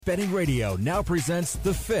Betting Radio now presents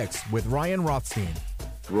The Fix with Ryan Rothstein.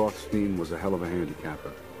 Rothstein was a hell of a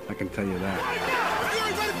handicapper. I can tell you that. Right now, if you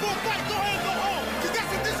ain't ready for a fight, go ahead and go home. Because that's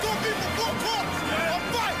what this going to be for 4 quarters. A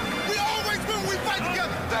fight. We always win when we fight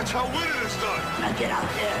together. That's how winning is done. Now get out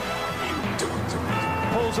there and do it to me.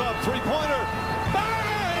 Pulls up, three-pointer.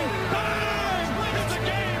 Bang! Bang! Wins the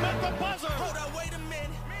game at the buzzer. Hold up, wait a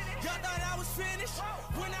minute. Y'all thought I was finished?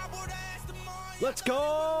 When I would have asked the more. Let's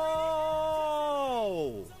go!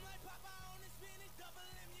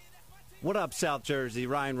 What up, South Jersey?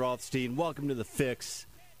 Ryan Rothstein. Welcome to The Fix.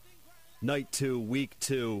 Night 2, week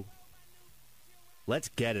 2. Let's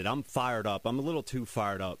get it. I'm fired up. I'm a little too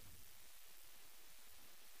fired up.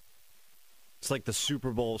 It's like the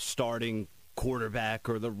Super Bowl starting quarterback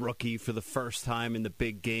or the rookie for the first time in the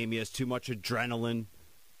big game. He has too much adrenaline.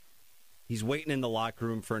 He's waiting in the locker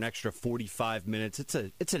room for an extra 45 minutes.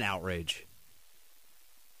 It's an outrage.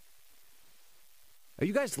 Are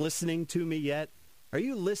you guys listening to me yet? Are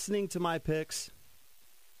you listening to my picks?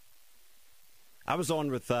 I was on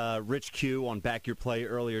with Rich Q on Back Your Play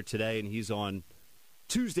earlier today, and he's on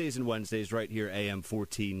Tuesdays and Wednesdays right here, AM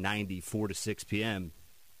 1490, 4 to 6 p.m.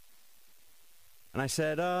 And I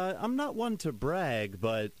said, I'm not one to brag,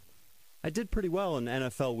 but I did pretty well in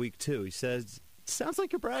NFL Week 2. He says, sounds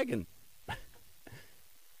like you're bragging.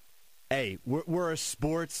 Hey, we're a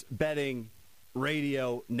sports betting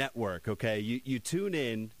radio network, okay? You tune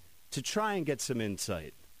in to try and get some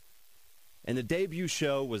insight. And the debut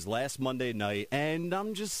show was last Monday night, and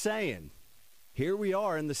I'm just saying, here we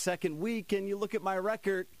are in the second week, and you look at my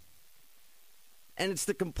record, and it's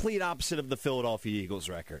the complete opposite of the Philadelphia Eagles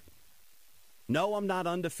record. No, I'm not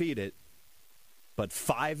undefeated, but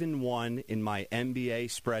 5-1 in my NBA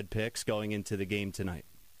spread picks going into the game tonight.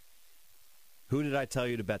 Who did I tell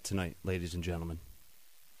you to bet tonight, ladies and gentlemen?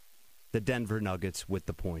 The Denver Nuggets with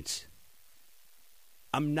the points.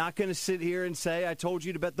 I'm not going to sit here and say I told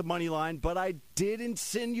you to bet the money line, but I did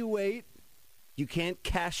insinuate. You can't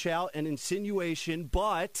cash out an insinuation,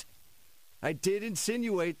 but I did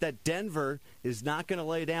insinuate that Denver is not going to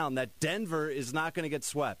lay down, that Denver is not going to get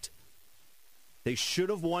swept. They should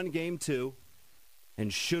have won Game 2,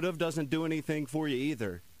 and should have doesn't do anything for you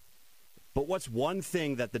either. But what's one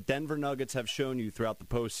thing that the Denver Nuggets have shown you throughout the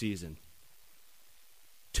postseason?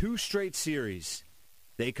 2 straight series,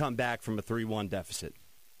 they come back from a 3-1 deficit.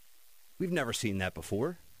 We've never seen that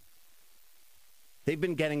before. They've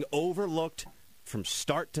been getting overlooked from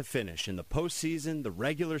start to finish in the postseason, the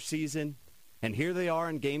regular season, and here they are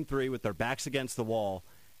in Game 3 with their backs against the wall,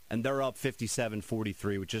 and they're up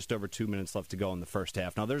 57-43 with just over 2 minutes left to go in the first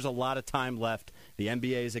half. Now, there's a lot of time left. The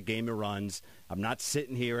NBA is a game of runs. I'm not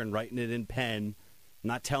sitting here and writing it in pen. I'm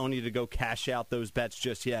not telling you to go cash out those bets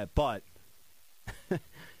just yet, but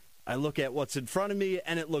I look at what's in front of me,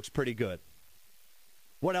 and it looks pretty good.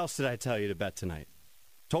 What else did I tell you to bet tonight?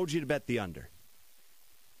 Told you to bet the under.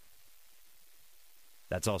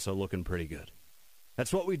 That's also looking pretty good.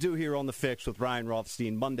 That's what we do here on The Fix with Ryan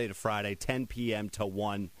Rothstein, Monday to Friday, 10 p.m. to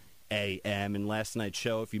 1 a.m. And last night's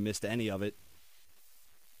show, if you missed any of it,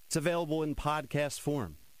 it's available in podcast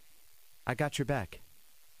form. I got your back.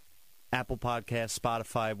 Apple Podcasts,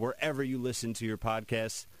 Spotify, wherever you listen to your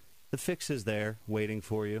podcasts, The Fix is there waiting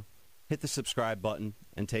for you. Hit the subscribe button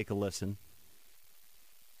and take a listen.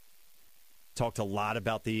 Talked a lot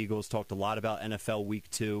about the Eagles, talked a lot about NFL Week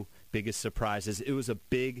 2, biggest surprises. It was a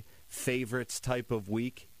big favorites type of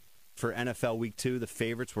week for NFL Week 2. The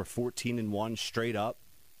favorites were 14-1 straight up.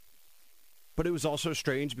 But it was also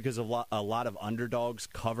strange because a lot of underdogs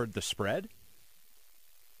covered the spread.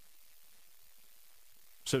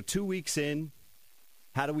 So 2 weeks in,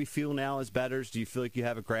 how do we feel now as bettors? Do you feel like you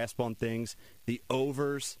have a grasp on things? The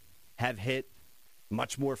overs have hit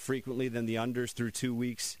much more frequently than the unders through 2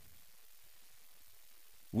 weeks.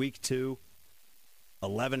 Week 2,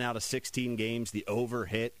 11 out of 16 games, the over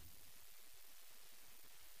hit.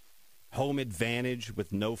 Home advantage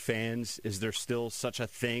with no fans. Is there still such a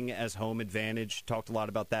thing as home advantage? Talked a lot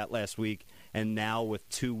about that last week. And now with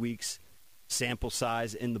 2 weeks sample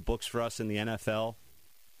size in the books for us in the NFL,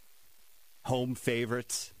 home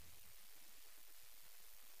favorites,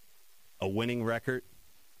 a winning record.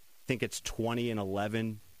 I think it's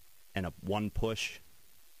 20-11 and a 1 push.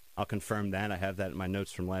 I'll confirm that. I have that in my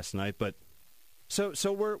notes from last night. But so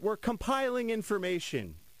we're compiling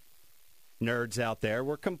information, nerds out there.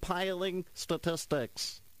 We're compiling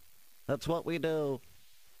statistics. That's what we do.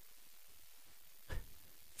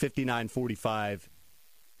 59-45,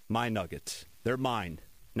 my Nuggets. They're mine,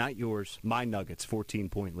 not yours. My Nuggets,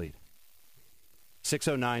 14-point lead.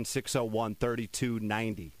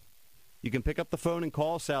 609-601-3290. You can pick up the phone and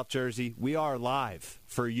call South Jersey. We are live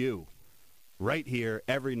for you right here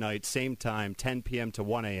every night, same time, 10 p.m. to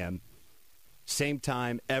 1 a.m. Same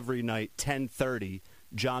time every night, 10:30.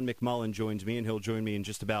 John McMullen joins me, and he'll join me in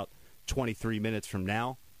just about 23 minutes from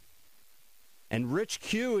now. And Rich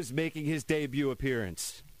Q is making his debut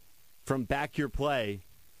appearance from Back Your Play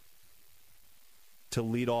to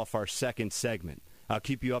lead off our second segment. I'll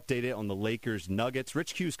keep you updated on the Lakers Nuggets.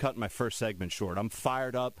 Rich Q's cutting my first segment short. I'm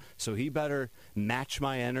fired up, so he better match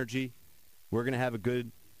my energy. We're going to have a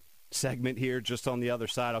good segment here just on the other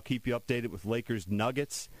side. I'll keep you updated with Lakers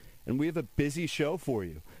Nuggets. And we have a busy show for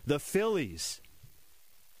you. The Phillies.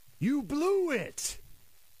 You blew it.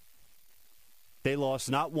 They lost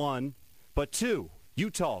not one, but two.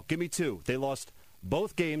 Utah, give me two. They lost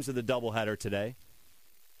both games of the doubleheader today.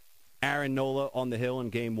 Aaron Nola on the hill in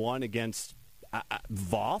game one against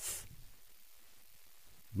Voth.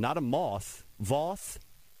 Not a moth. Voth,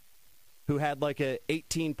 who had like a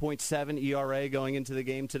 18.7 ERA going into the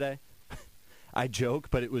game today. I joke,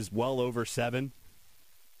 but it was well over 7.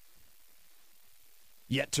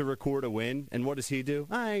 Yet to record a win. And what does he do?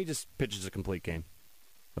 He just pitches a complete game,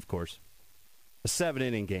 of course. A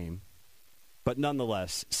 7-inning game. But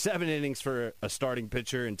nonetheless, 7 innings for a starting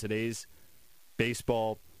pitcher in today's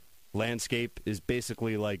baseball landscape is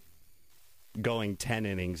basically like going 10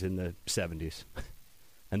 innings in the 70s.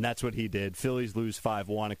 And that's what he did. Phillies lose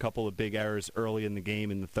 5-1. A couple of big errors early in the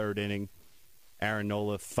game in the third inning. Aaron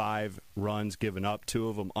Nola, 5 runs given up, 2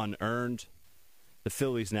 of them unearned. The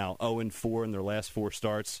Phillies now 0-4 in their last 4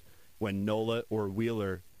 starts when Nola or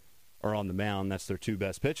Wheeler are on the mound. That's their 2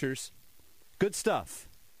 best pitchers. Good stuff.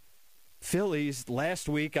 Phillies, last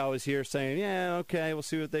week I was here saying, yeah, okay, we'll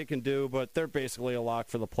see what they can do, but they're basically a lock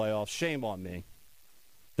for the playoffs. Shame on me.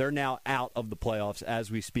 They're now out of the playoffs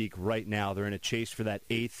as we speak right now. They're in a chase for that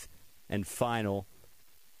 8th and final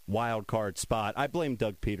wild card spot. I blame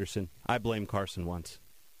Doug Peterson. I blame Carson Wentz.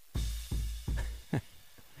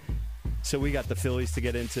 So we got the Phillies to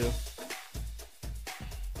get into.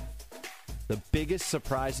 The biggest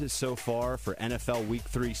surprises so far for NFL Week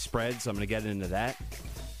 3 spreads, I'm going to get into that.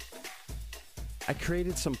 I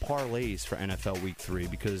created some parlays for NFL Week 3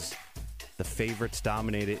 because the favorites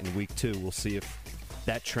dominated in Week 2. We'll see if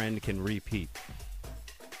that trend can repeat.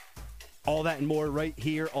 All that and more right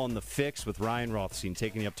here on The Fix with Ryan Rothstein,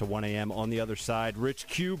 taking you up to 1 a.m. On the other side, Rich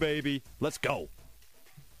Q, baby. Let's go.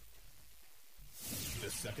 The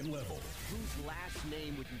second level. Whose last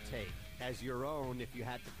name would you take as your own if you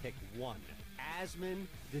had to pick one? Asman,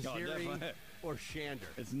 Desiri, or Shander?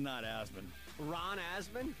 It's not Asman. Ron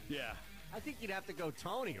Asman? Yeah. I think you'd have to go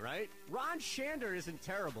Tony, right? Ron Shander isn't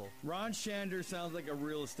terrible. Ron Shander sounds like a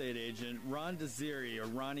real estate agent. Ron Desiri or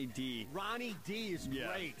Ronnie D. Ronnie D is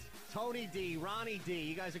great. Tony D, Ronnie D.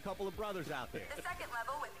 You guys a couple of brothers out there. The second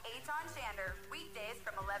level with Eitan Shander. Weekdays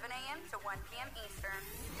from 11 a.m. to 1 p.m. Eastern.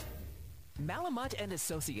 Malamut &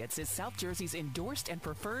 Associates is South Jersey's endorsed and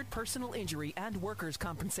preferred personal injury and workers'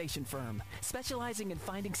 compensation firm, specializing in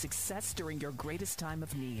finding success during your greatest time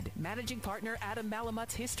of need. Managing partner Adam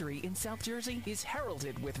Malamut's history in South Jersey is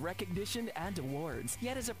heralded with recognition and awards,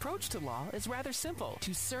 yet his approach to law is rather simple: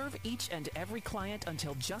 to serve each and every client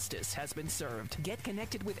until justice has been served. Get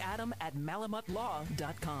connected with Adam at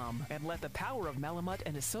malamutlaw.com and let the power of Malamut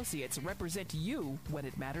 & Associates represent you when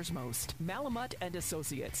it matters most. Malamut &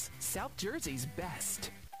 Associates, South Jersey's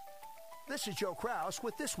best. This is Joe Kraus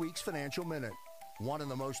with this week's Financial Minute. One of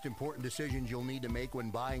the most important decisions you'll need to make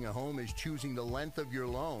when buying a home is choosing the length of your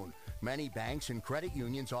loan. Many banks and credit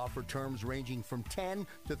unions offer terms ranging from 10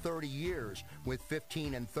 to 30 years, with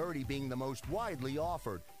 15 and 30 being the most widely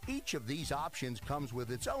offered. Each of these options comes with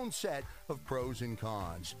its own set of pros and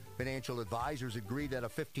cons. Financial advisors agree that a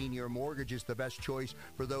 15-year mortgage is the best choice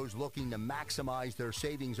for those looking to maximize their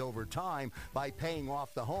savings over time by paying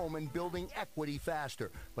off the home and building equity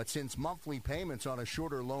faster. But since monthly payments on a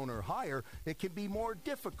shorter loan are higher, it can be more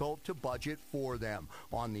difficult to budget for them.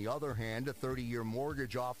 On the other hand, a 30-year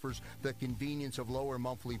mortgage offers the convenience of lower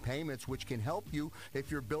monthly payments, which can help you if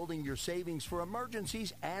you're building your savings for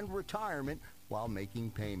emergencies and retirement while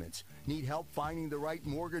making payments. Need help finding the right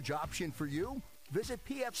mortgage option for you? Visit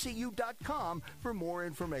pfcu.com for more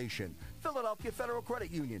information. Philadelphia Federal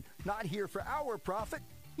Credit Union. Not here for our profit,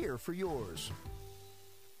 here for yours.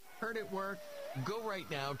 Heard it work? Go right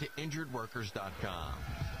now to injuredworkers.com.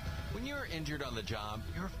 When you're injured on the job,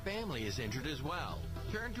 your family is injured as well.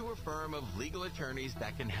 Turn to a firm of legal attorneys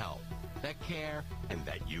that can help, that care, and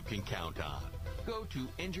that you can count on. Go to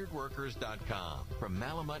injuredworkers.com from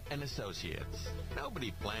Malamut & Associates.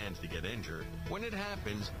 Nobody plans to get injured. When it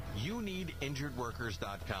happens, you need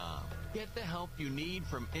injuredworkers.com. Get the help you need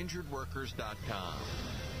from injuredworkers.com.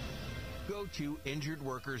 Go to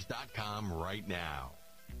injuredworkers.com right now.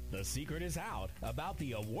 The secret is out about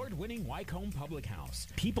the award-winning Wycombe Public House.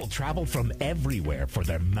 People travel from everywhere for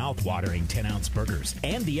their mouth-watering 10-ounce burgers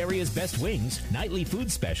and the area's best wings, nightly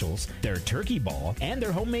food specials, their turkey ball, and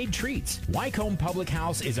their homemade treats. Wycombe Public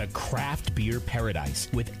House is a craft beer paradise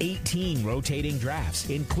with 18 rotating drafts,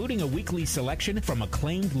 including a weekly selection from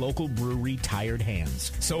acclaimed local brewery Tired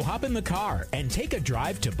Hands. So hop in the car and take a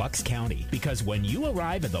drive to Bucks County, because when you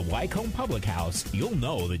arrive at the Wycombe Public House, you'll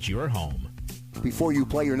know that you're home. Before you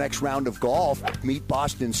play your next round of golf, meet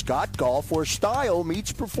Boston Scott Golf, where style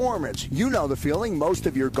meets performance. You know the feeling. Most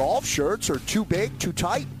of your golf shirts are too big, too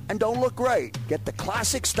tight, and don't look great. Get the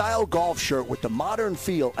classic style golf shirt with the modern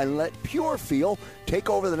feel and let pure feel take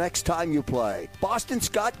over the next time you play.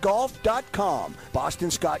 BostonScottGolf.com. Boston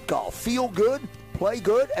Scott Golf. Feel good, play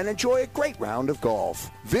good, and enjoy a great round of golf.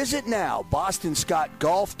 Visit now,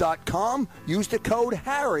 BostonScottGolf.com. Use the code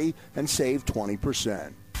HARRY and save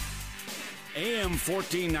 20%. AM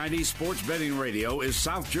 1490 Sports Betting Radio is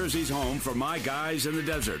South Jersey's home for My Guys in the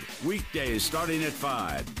Desert. Weekdays starting at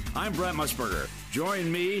 5. I'm Brent Musburger.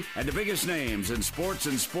 Join me and the biggest names in sports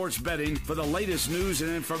and sports betting for the latest news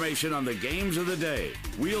and information on the games of the day.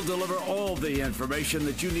 We'll deliver all the information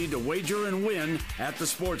that you need to wager and win at the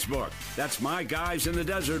sportsbook. That's My Guys in the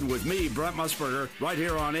Desert with me, Brent Musburger, right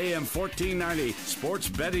here on AM 1490 Sports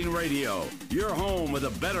Betting Radio. Your home with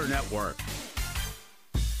a better network.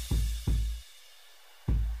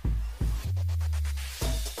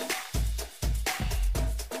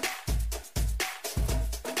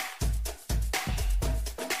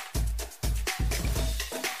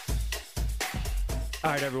 All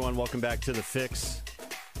right, everyone, welcome back to The Fix.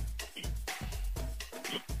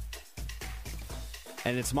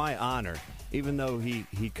 And it's my honor, even though he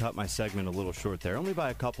cut my segment a little short there, only by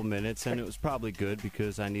a couple minutes, and it was probably good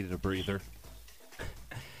because I needed a breather.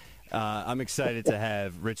 I'm excited to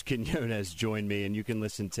have Rich Quinones join me, and you can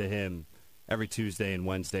listen to him every Tuesday and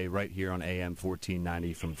Wednesday right here on AM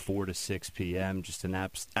 1490 from 4 to 6 p.m. Just an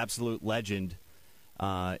absolute legend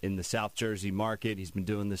in the South Jersey market. He's been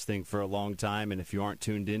doing this thing for a long time, and if you aren't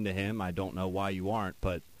tuned into him, I don't know why you aren't,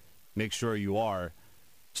 but make sure you are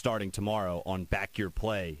starting tomorrow on Back Your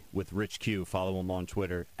Play with Rich Q. Follow him on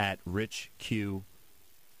Twitter at RichQ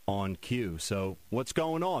on Q. So what's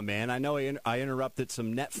going on, man? I know I interrupted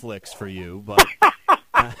some Netflix for you, but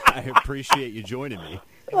I appreciate you joining me.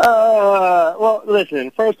 Well, listen,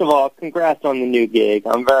 first of all, congrats on the new gig.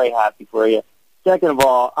 I'm very happy for you. Second of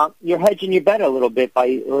all, you're hedging your bet a little bit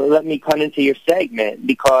by letting me cut into your segment,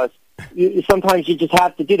 because sometimes you just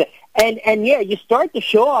have to do that. And yeah, you start the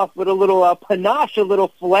show off with a little panache, a little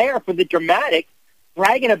flair for the dramatic,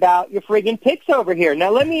 bragging about your friggin' picks over here. Now,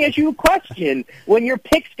 let me ask you a question. When your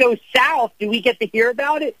picks go south, do we get to hear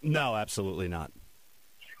about it? No, absolutely not.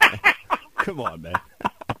 Come on, man.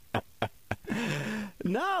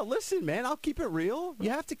 No, listen, man, I'll keep it real. You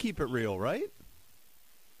have to keep it real, right?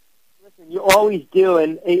 Listen, you always do,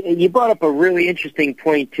 and you brought up a really interesting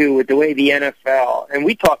point, too, with the way the NFL, and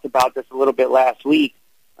we talked about this a little bit last week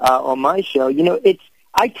on my show. You know,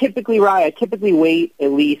 I typically wait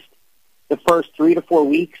at least the first 3 to 4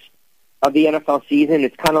 weeks of the NFL season.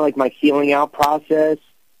 It's kind of like my feeling out process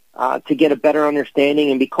to get a better understanding,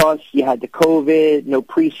 and because you had the COVID, no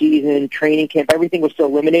preseason, training camp, everything was so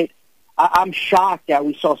limited, I'm shocked that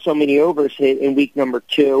we saw so many overs hit in week number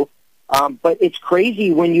 2. But it's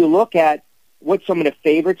crazy when you look at what some of the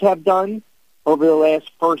favorites have done over the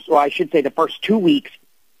the first 2 weeks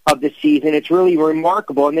of the season. It's really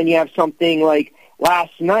remarkable. And then you have something like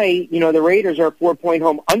last night, you know, the Raiders are a 4-point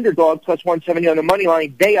home underdog, plus 170 on the money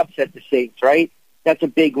line. They upset the Saints, right? That's a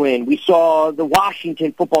big win. We saw the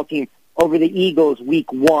Washington football team over the Eagles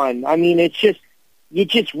week 1. I mean, you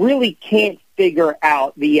just really can't figure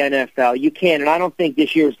out the NFL. You can't, and I don't think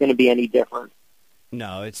this year is going to be any different.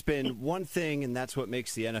 No, it's been one thing, and that's what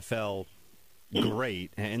makes the NFL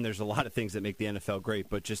great. And there's a lot of things that make the NFL great,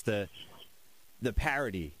 but just the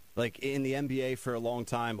parity. Like in the NBA for a long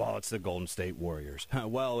time, well, it's the Golden State Warriors.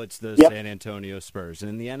 Well, it's the San Antonio Spurs. And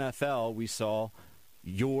in the NFL, we saw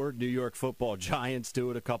your New York Football Giants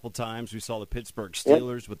do it a couple times. We saw the Pittsburgh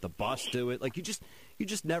Steelers with the bus do it. Like you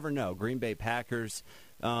just never know. Green Bay Packers.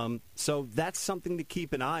 So that's something to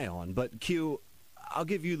keep an eye on. But Q, I'll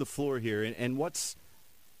give you the floor here. And let's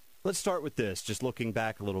start with this, just looking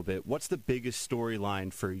back a little bit. What's the biggest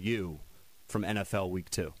storyline for you from NFL Week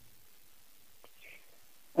 2?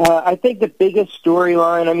 I think the biggest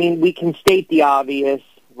storyline, I mean, we can state the obvious,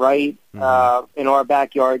 right? Mm-hmm. In our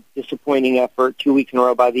backyard, disappointing effort 2 weeks in a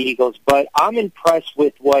row by the Eagles. But I'm impressed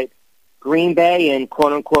with what Green Bay and,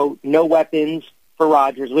 quote-unquote, no weapons for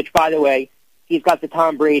Rodgers, which, by the way, he's got the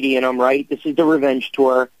Tom Brady in him, right? This is the revenge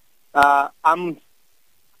tour. I'm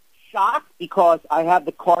shocked because I have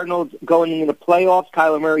the Cardinals going into the playoffs.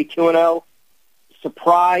 Kyler Murray 2-0.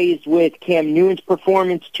 Surprised with Cam Newton's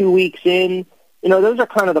performance 2 weeks in. Those are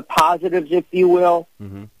kind of the positives, if you will.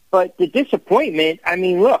 Mm-hmm. But the disappointment, I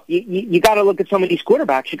mean, look, you got to look at some of these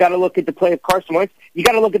quarterbacks. You got to look at the play of Carson Wentz. You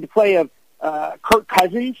got to look at the play of Kirk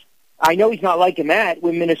Cousins. I know he's not liking that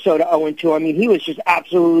with Minnesota 0-2. I mean, he was just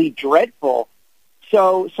absolutely dreadful.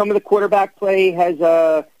 So some of the quarterback play has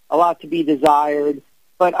a lot to be desired.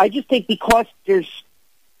 But I just think because there's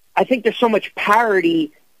so much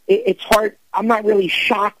parity, it's hard. I'm not really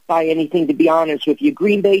shocked by anything, to be honest with you.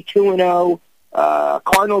 Green Bay 2-0,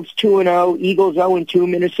 Cardinals 2-0, Eagles 0-2,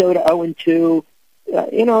 Minnesota 0-2.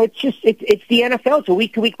 It's the NFL. It's a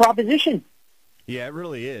week-to-week proposition. Yeah, it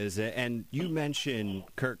really is. And you mentioned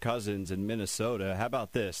Kirk Cousins in Minnesota. How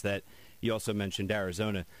about this? That you also mentioned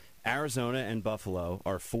Arizona. Arizona and Buffalo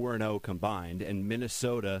are 4-0 combined, and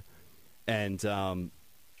Minnesota and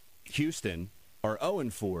Houston are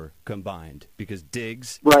 0-4 combined because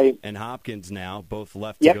Diggs and Hopkins now both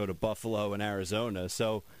left to go to Buffalo and Arizona.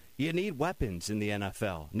 So you need weapons in the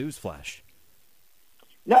NFL. Newsflash.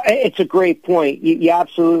 No, it's a great point. You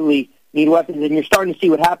absolutely need weapons, and you're starting to see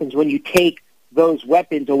what happens when you take those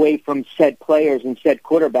weapons away from said players and said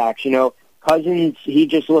quarterbacks. Cousins, he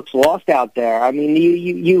just looks lost out there. I mean,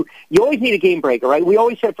 you always need a game breaker, right? We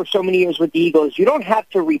always said for so many years with the Eagles, you don't have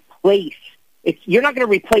to replace. You're not going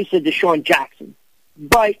to replace a Deshaun Jackson,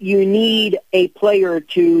 but you need a player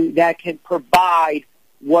that can provide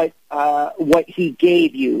what he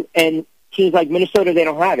gave you. And teams like Minnesota, they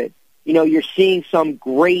don't have it. You're seeing some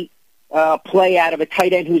great play out of a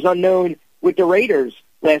tight end who's unknown with the Raiders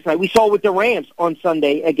last night. We saw with the Rams on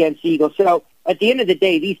Sunday against the Eagles. So at the end of the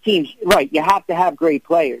day, these teams, you have to have great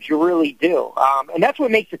players. You really do. And that's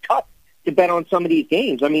what makes it tough to bet on some of these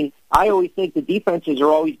games. I mean, I always think the defenses are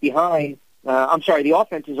always behind. The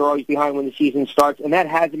offenses are always behind when the season starts, and that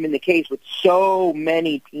hasn't been the case with so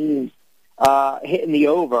many teams hitting the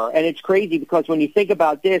over. And it's crazy because when you think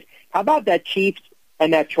about this, how about that Chiefs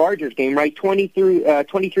and that Chargers game, right?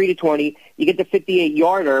 23-20, you get the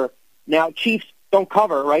 58-yarder. Now, Chiefs don't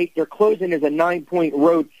cover, right? They're closing as a 9-point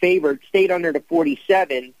road favorite, stayed under the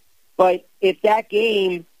 47. But if that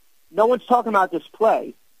game, no one's talking about this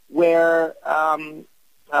play where,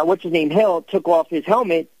 Hill took off his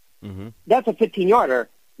helmet. Mm-hmm. That's a 15-yarder.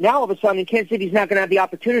 Now, all of a sudden, Kansas City's not going to have the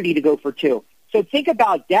opportunity to go for two. So think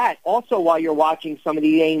about that also while you're watching some of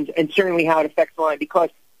the games and certainly how it affects the line. Because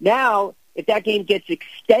now, if that game gets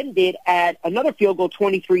extended at another field goal,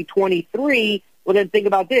 23-23, well, then think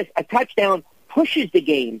about this. A touchdown pushes the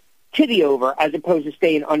game to the over as opposed to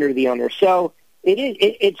staying under the under. So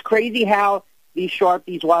it's crazy how these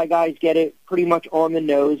wide guys get it pretty much on the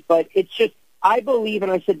nose. But it's just, I believe,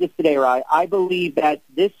 and I said this today, Rye, I believe that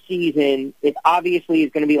this season, it obviously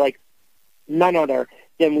is going to be like none other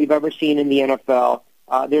than we've ever seen in the NFL.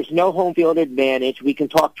 There's no home field advantage. We can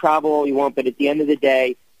talk travel all you want, but at the end of the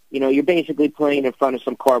day, you're basically playing in front of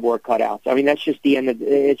some cardboard cutouts. I mean, that's just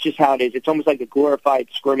it's just how it is. It's almost like a glorified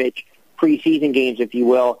scrimmage, preseason games, if you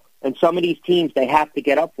will. And some of these teams, they have to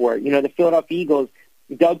get up for it. The Philadelphia Eagles,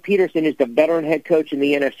 Doug Peterson is the veteran head coach in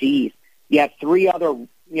the NFC East. You have three other,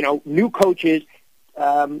 new coaches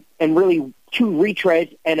and really two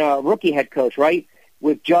retreads and a rookie head coach, right,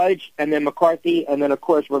 with Judge and then McCarthy and then, of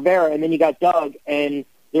course, Rivera. And then you got Doug, and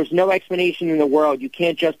there's no explanation in the world. You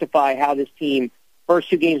can't justify how this team, first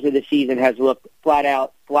two games of the season, has looked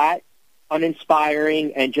flat,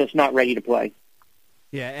 uninspiring, and just not ready to play.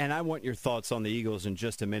 Yeah, and I want your thoughts on the Eagles in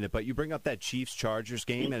just a minute, but you bring up that Chiefs-Chargers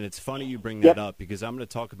game, and it's funny you bring that up because I'm going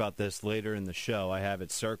to talk about this later in the show. I have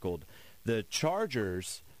it circled. The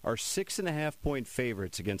Chargers are 6.5-point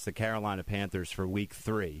favorites against the Carolina Panthers for Week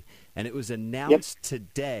 3, and it was announced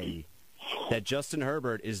today that Justin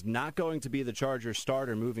Herbert is not going to be the Chargers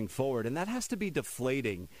starter moving forward, and that has to be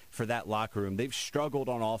deflating for that locker room. They've struggled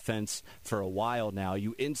on offense for a while now.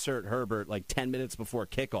 You insert Herbert like 10 minutes before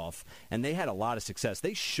kickoff, and they had a lot of success.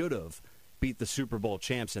 They should have beat the Super Bowl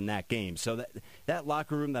champs in that game. So that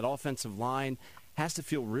locker room, that offensive line, has to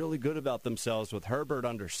feel really good about themselves with Herbert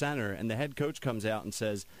under center, and the head coach comes out and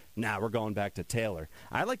says, we're going back to Taylor.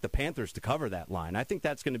 I like the Panthers to cover that line. I think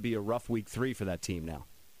that's going to be a rough Week 3 for that team now.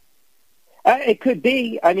 It could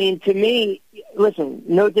be. I mean, to me, listen,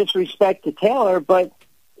 no disrespect to Taylor, but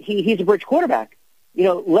he's a bridge quarterback.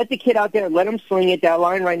 Let the kid out there, let him sling it. That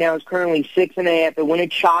line right now is currently 6.5. It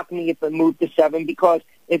wouldn't shock me if it moved to 7 because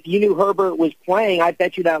if you knew Herbert was playing, I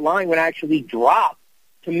bet you that line would actually drop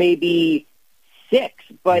to maybe 6.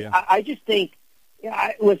 But yeah. I just think,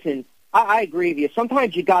 listen, I agree with you.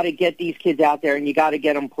 Sometimes you got to get these kids out there and you got to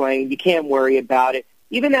get them playing. You can't worry about it.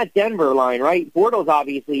 even that Denver line, right? Bortles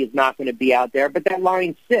obviously is not going to be out there, but that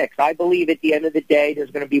line's 6. I believe at the end of the day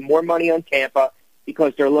there's going to be more money on Tampa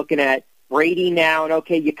because they're looking at Brady now, and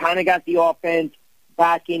okay, you kind of got the offense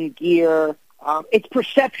back in gear. It's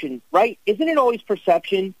perception, right? Isn't it always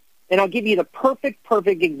perception? And I'll give you the perfect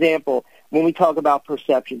example when we talk about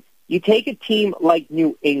perception. You take a team like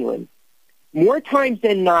New England. More times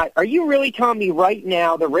than not, are you really telling me right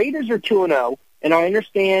now the Raiders are 2-0, and I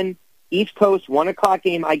understand East Coast, 1 o'clock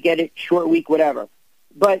game, I get it, short week, whatever.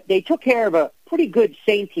 But they took care of a pretty good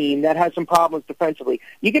Saint team that has some problems defensively.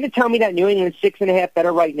 You going to tell me that New England's 6.5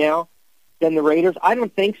 better right now than the Raiders? I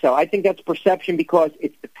don't think so. I think that's perception because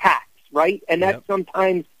it's the Pats, right? And that's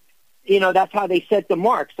sometimes, that's how they set the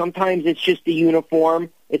mark. Sometimes it's just the uniform,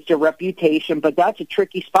 it's the reputation, but that's a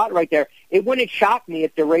tricky spot right there. It wouldn't shock me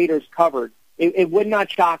if the Raiders covered. It would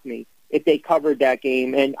not shock me if they covered that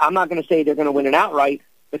game. And I'm not going to say they're going to win it outright,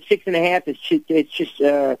 but 6.5 it's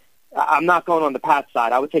just I'm not going on the Pats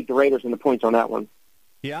side. I would take the Raiders and the points on that one.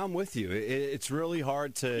 Yeah, I'm with you. It's really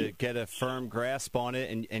hard to get a firm grasp on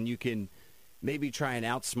it, and you can maybe try and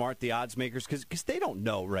outsmart the odds makers because they don't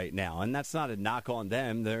know right now, and that's not a knock on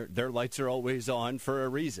them. Their lights are always on for a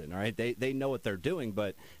reason, right? They know what they're doing,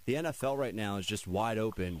 but the NFL right now is just wide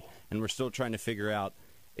open, and we're still trying to figure out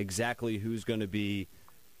exactly who's going to be,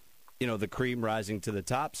 the cream rising to the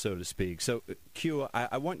top, so to speak. So, Q,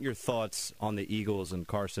 I want your thoughts on the Eagles and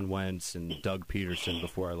Carson Wentz and Doug Peterson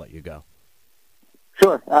before I let you go.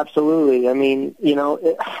 Sure, absolutely. I mean,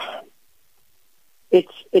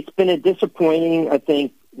 it's been a disappointing, I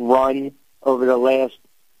think, run over the last,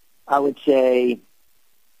 I would say,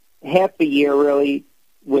 half a year, really,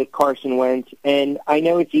 with Carson Wentz. And I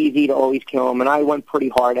know it's easy to always kill him, and I went pretty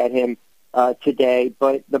hard at him today.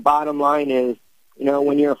 But the bottom line is,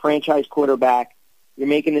 when you're a franchise quarterback, you're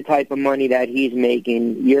making the type of money that he's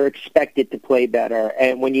making, you're expected to play better.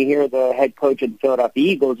 And when you hear the head coach of the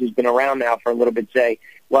Philadelphia Eagles, who's been around now for a little bit, say,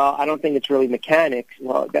 well, I don't think it's really mechanics.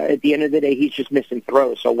 Well, at the end of the day, he's just missing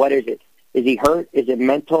throws. So what is it? Is he hurt? Is it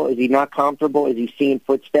mental? Is he not comfortable? Is he seeing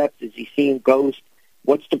footsteps? Is he seeing ghosts?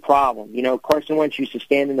 What's the problem? Carson Wentz used to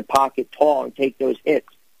stand in the pocket tall and take those hits.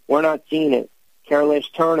 We're not seeing it. Careless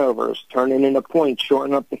turnovers, turning into points,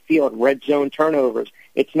 shorten up the field, red zone turnovers.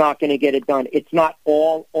 It's not going to get it done. It's not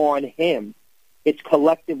all on him. It's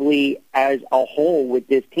collectively as a whole with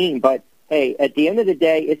this team. But, hey, at the end of the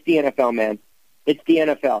day, it's the NFL, man. It's the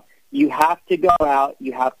NFL. You have to go out.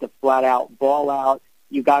 You have to flat out ball out.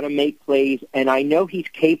 You got to make plays. And I know he's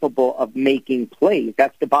capable of making plays.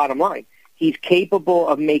 That's the bottom line. He's capable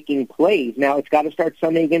of making plays. Now, it's got to start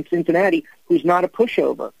Sunday against Cincinnati, who's not a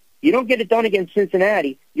pushover. You don't get it done against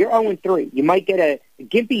Cincinnati, you're 0-3. You might get a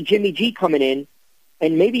gimpy Jimmy G coming in,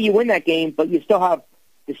 and maybe you win that game, but you still have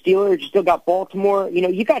the Steelers, you still got Baltimore.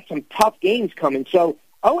 You got some tough games coming. So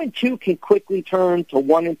 0-2 can quickly turn to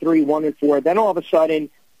 1-3, 1-4. Then all of a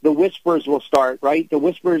sudden, the whispers will start, right? The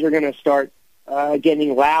whispers are going to start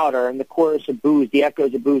getting louder, and the chorus of boos, the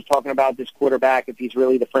echoes of boos, talking about this quarterback, if he's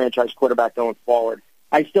really the franchise quarterback going forward.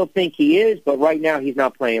 I still think he is, but right now he's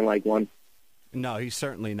not playing like one. No, he's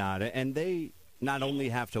certainly not. And they not only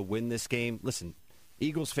have to win this game. Listen,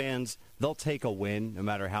 Eagles fans, they'll take a win no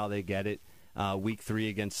matter how they get it, Week 3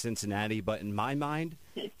 against Cincinnati. But in my mind,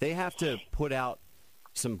 they have to put out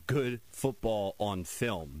some good football on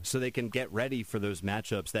film so they can get ready for those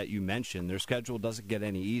matchups that you mentioned. Their schedule doesn't get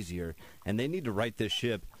any easier, and they need to right this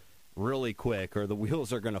ship really quick or the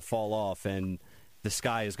wheels are going to fall off and the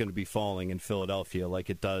sky is going to be falling in Philadelphia like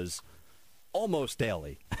it does almost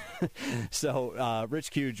daily. So,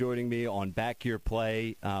 Rich Q joining me on Back Your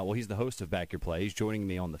Play. Well, he's the host of Back Your Play. He's joining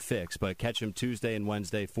me on The Fix, but catch him Tuesday and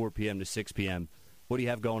Wednesday, 4 p.m. to 6 p.m. What do you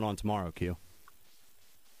have going on tomorrow, Q?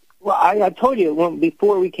 Well, I told you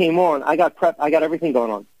before we came on, I got everything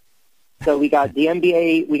going on. So we got the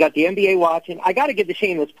NBA watching. I got to give the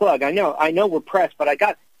shameless plug. I know we're pressed, but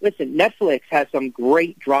listen, Netflix has some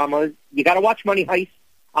great dramas. You got to watch Money Heist.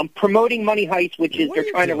 I'm promoting Money Heist, which is they're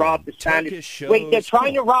trying to rob the Spanish. Wait, they're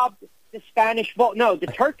trying to rob the Spanish vault. No, the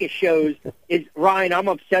Turkish shows is Ryan. I'm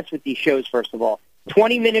obsessed with these shows. First of all,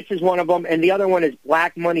 20 Minutes is one of them, and the other one is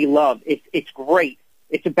Black Money Love. It's great.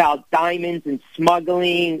 It's about diamonds and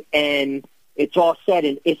smuggling, and it's all set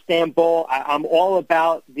in Istanbul. I'm all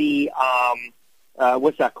about the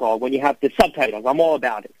what's that called when you have the subtitles? I'm all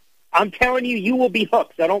about it. I'm telling you, you will be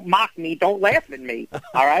hooked. So don't mock me. Don't laugh at me.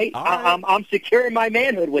 All right? All right. I'm securing my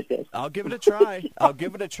manhood with this. I'll give it a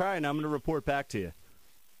try. And I'm going to report back to you.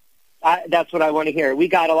 That's what I want to hear. We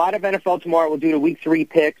got a lot of NFL tomorrow. We'll do the Week 3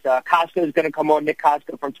 picks. Costco's going to come on, Nick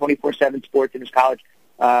Costco from 24/7 Sports in his college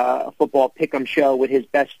football pick'em show with his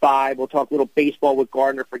best 5. We'll talk a little baseball with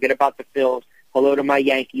Gardner. Forget about the Phils. hello to my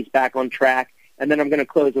Yankees back on track, and then I'm going to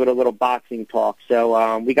close with a little boxing talk.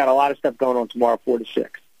 So we got a lot of stuff going on tomorrow, 4 to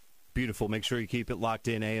 6. Beautiful. Make sure you keep it locked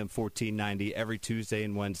in, AM 1490, every Tuesday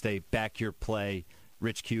and Wednesday. Back Your Play.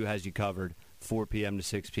 Rich Q has you covered, 4 p.m. to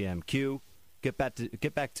 6 p.m. Q, get back to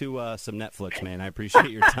some Netflix, man. I appreciate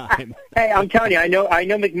your time. Hey, I'm telling you, I know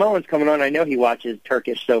McMullen's coming on. I know he watches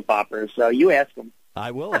Turkish soap operas, so you ask him.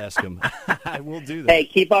 I will ask him. I will do that. Hey,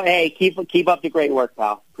 keep up the great work,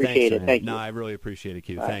 pal. Appreciate it. Thank you. No, I really appreciate it,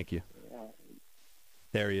 Q. Thank you.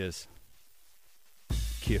 There he is.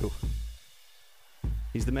 Q.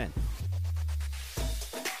 He's the man.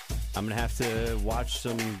 I'm going to have to watch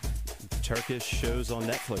some Turkish shows on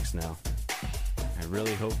Netflix now. I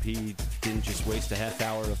really hope he didn't just waste a half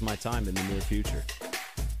hour of my time in the near future.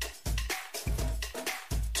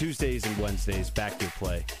 Tuesdays and Wednesdays, Back Your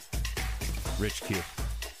Play. Rich Q.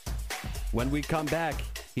 When we come back,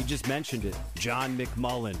 he just mentioned it, John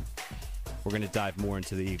McMullen. We're going to dive more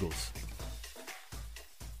into the Eagles.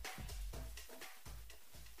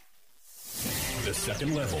 The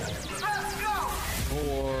second level.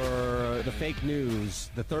 For the fake news,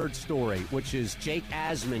 the third story, which is Jake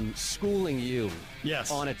Asman schooling you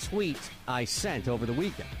on a tweet I sent over the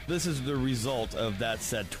weekend. This is the result of that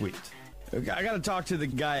said tweet. I got to talk to the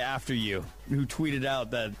guy after you who tweeted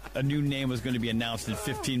out that a new name was going to be announced in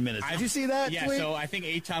 15 minutes. Did you see that Yeah, tweet? so I think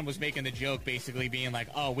Eitan was making the joke, basically being like,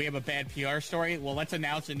 oh, we have a bad PR story. Well, let's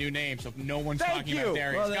announce a new name so no one's talking about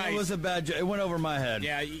Darius. Well, that was a bad joke. It went over my head.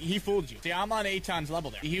 Yeah, he fooled you. See, I'm on Eitan's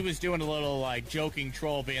level there. He was doing a little, like, joking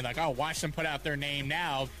troll, being like, oh, watch them put out their name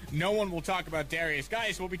now. No one will talk about Darius.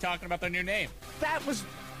 Guys, we'll be talking about their new name. That was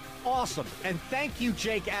awesome. And thank you,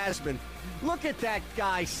 Jake Asman. Look at that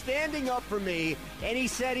guy standing up for me, and he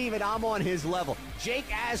said even I'm on his level. Jake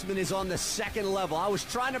Asman is on the second level. I was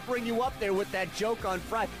trying to bring you up there with that joke on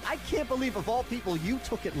Friday. I can't believe, of all people, you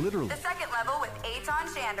took it literally. The second level with Eitan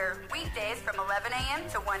Shander, weekdays from 11 a.m.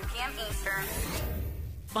 to 1 p.m. Eastern.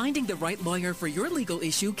 Finding the right lawyer for your legal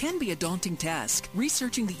issue can be a daunting task.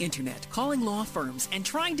 Researching the internet, calling law firms, and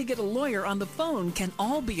trying to get a lawyer on the phone can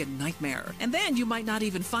all be a nightmare. And then you might not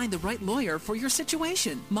even find the right lawyer for your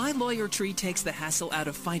situation. My Lawyer Tree takes the hassle out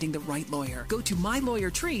of finding the right lawyer. Go to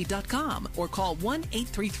mylawyertree.com or call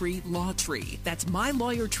 1-833-LAW-TREE. That's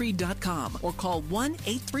mylawyertree.com or call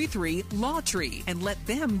 1-833-LAW-TREE and let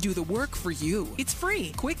them do the work for you. It's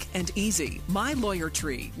free, quick, and easy. My Lawyer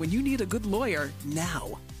Tree. When you need a good lawyer,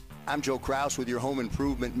 now. I'm Joe Kraus with your Home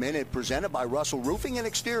Improvement Minute, presented by Russell Roofing and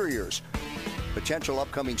Exteriors. Potential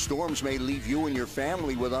upcoming storms may leave you and your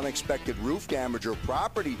family with unexpected roof damage or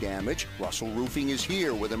property damage. Russell Roofing is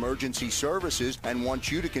here with emergency services and wants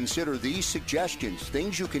you to consider these suggestions.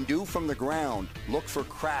 Things you can do from the ground. Look for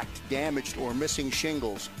cracked, damaged, or missing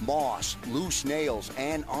shingles, moss, loose nails,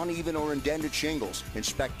 and uneven or indented shingles.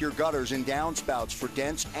 Inspect your gutters and downspouts for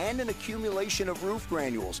dents and an accumulation of roof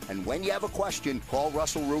granules. And when you have a question, call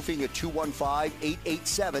Russell Roofing at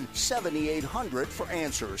 215-887-7800 for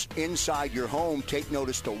answers. Inside your home, take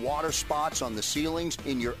notice to water spots on the ceilings.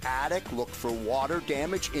 In your attic, look for water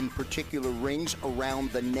damage in particular rings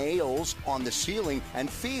around the nails on the ceiling and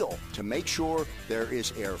feel to make sure there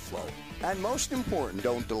is airflow. And most important,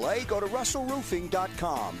 don't delay. Go to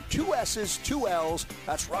russellroofing.com. 2 S's, 2 L's.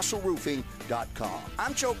 That's russellroofing.com.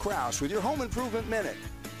 I'm Joe Kraus with your Home Improvement Minute.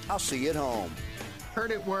 I'll see you at home.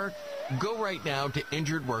 Hurt at work? Go right now to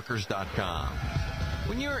injuredworkers.com.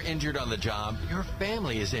 When you're injured on the job, your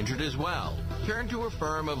family is injured as well. Turn to a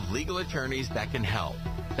firm of legal attorneys that can help,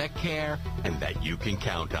 that care, and that you can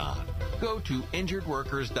count on. Go to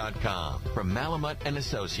injuredworkers.com from Malamut and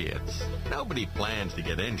Associates. Nobody plans to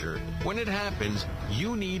get injured. When it happens,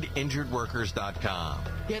 you need injuredworkers.com.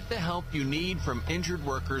 Get the help you need from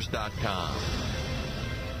injuredworkers.com.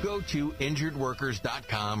 Go to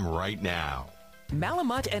injuredworkers.com right now.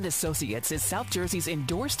 Malamut and Associates is South Jersey's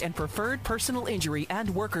endorsed and preferred personal injury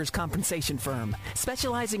and workers' compensation firm,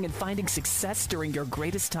 specializing in finding success during your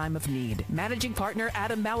greatest time of need. Managing partner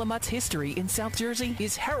Adam Malamut's history in South Jersey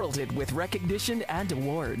is heralded with recognition and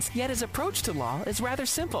awards. Yet his approach to law is rather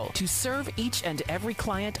simple: to serve each and every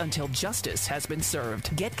client until justice has been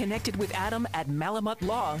served. Get connected with Adam at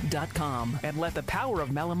malamutlaw.com and let the power of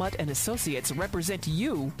Malamut and Associates represent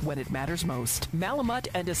you when it matters most. Malamut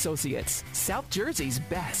and Associates, South Jersey's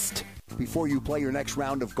best. Before you play your next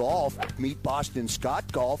round of golf, meet Boston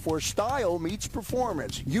Scott Golf, where style meets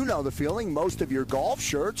performance. You know the feeling. Most of your golf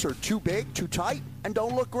shirts are too big, too tight, and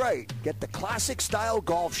don't look great. Get the classic style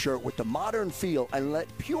golf shirt with the modern feel and let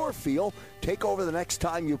pure feel take over the next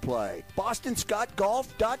time you play.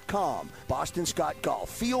 BostonScottGolf.com. Boston Scott Golf.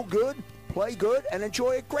 Feel good, play good, and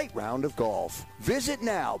enjoy a great round of golf. Visit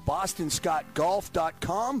now,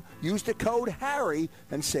 bostonscottgolf.com. Use the code HARRY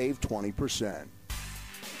and save 20%.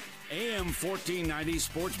 AM 1490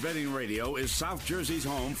 Sports Betting Radio is South Jersey's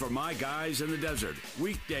home for My Guys in the Desert.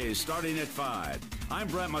 Weekdays starting at 5. I'm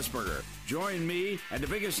Brent Musburger. Join me and the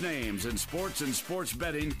biggest names in sports and sports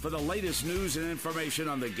betting for the latest news and information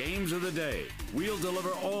on the games of the day. We'll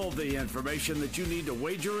deliver all the information that you need to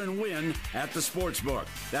wager and win at the sportsbook.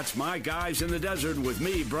 That's My Guys in the Desert with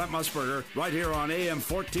me, Brent Musburger, right here on AM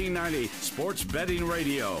 1490 Sports Betting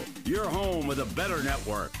Radio. Your home with a better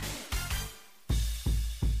network.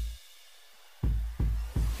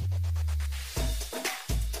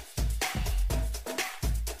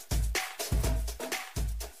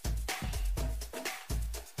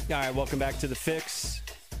 All right, welcome back to The Fix.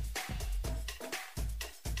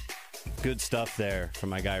 Good stuff there from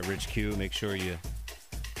my guy Rich Q. Make sure you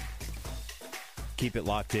keep it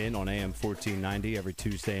locked in on AM 1490 every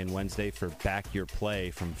Tuesday and Wednesday for Back Your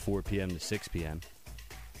Play from 4 p.m. to 6 p.m.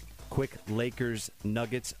 Quick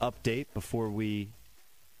Lakers-Nuggets update before we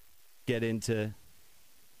get into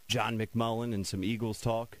John McMullen and some Eagles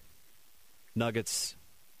talk. Nuggets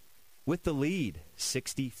with the lead,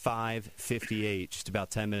 65-58, just about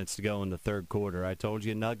 10 minutes to go in the third quarter. I told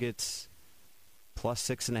you Nuggets plus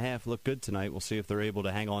 6.5 look good tonight. We'll see if they're able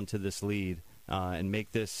to hang on to this lead and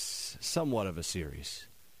make this somewhat of a series.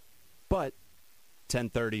 But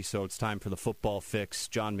 10:30, so it's time for the football fix.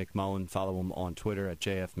 John McMullen, follow him on Twitter at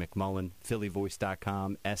JFMcMullen,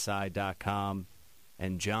 PhillyVoice.com, SI.com.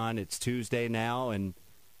 And John, it's Tuesday now, and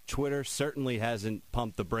Twitter certainly hasn't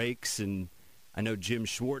pumped the brakes, and I know Jim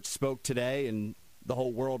Schwartz spoke today, and the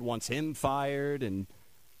whole world wants him fired. And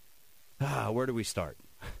where do we start?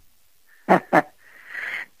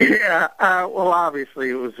 Yeah, well, obviously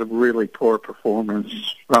it was a really poor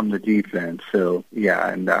performance from the defense. So, yeah,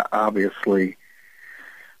 and obviously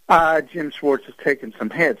Jim Schwartz has taken some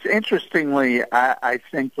hits. Interestingly, I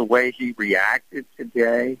think the way he reacted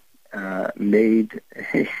today made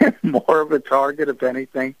him more of a target, if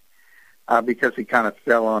anything, because he kind of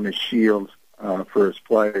fell on his shield for his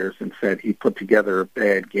players and said he put together a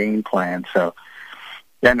bad game plan. So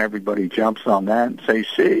then everybody jumps on that and say,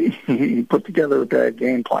 see, he put together a bad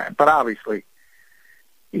game plan. But obviously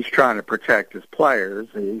he's trying to protect his players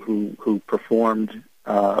who performed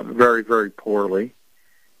very, very poorly.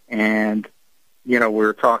 And, you know, we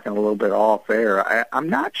were talking a little bit off air. I'm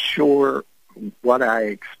not sure what I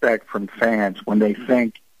expect from fans when they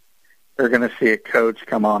think they're going to see a coach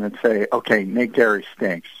come on and say, okay, Nate Gary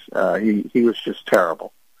stinks. He was just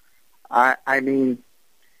terrible. I mean,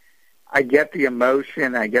 I get the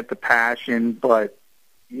emotion, I get the passion, but,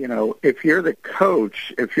 you know, if you're the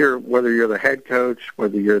coach, whether you're the head coach,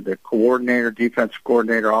 whether you're the coordinator, defensive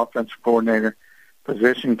coordinator, offensive coordinator,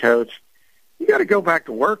 position coach, you got to go back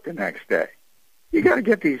to work the next day. You got to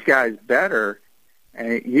get these guys better,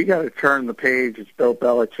 and you got to turn the page, as Bill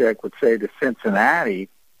Belichick would say, to Cincinnati.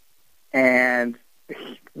 And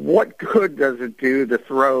what good does it do to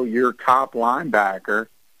throw your top linebacker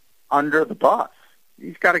under the bus?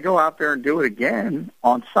 He's got to go out there and do it again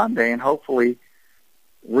on Sunday and hopefully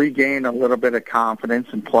regain a little bit of confidence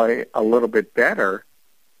and play a little bit better.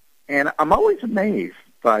 And I'm always amazed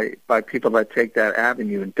by people that take that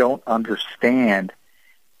avenue and don't understand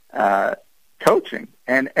coaching.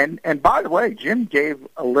 And by the way, Jim gave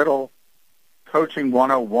a little coaching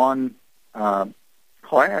 101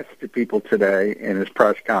 class to people today in his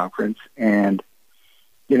press conference, and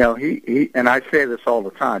you know, he and I say this all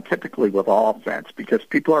the time, typically with offense, because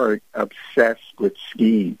people are obsessed with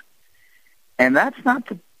scheme. And that's not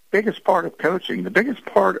the biggest part of coaching. The biggest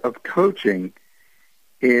part of coaching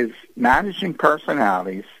is managing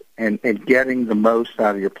personalities and getting the most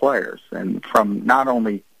out of your players, and from not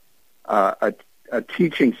only a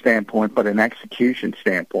teaching standpoint, but an execution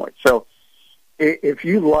standpoint. So if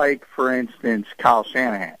you like, for instance, Kyle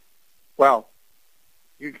Shanahan, well,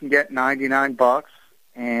 you can get $99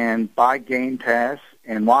 and buy Game Pass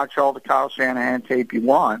and watch all the Kyle Shanahan tape you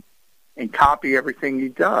want and copy everything he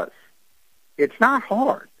does. It's not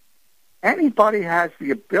hard. Anybody has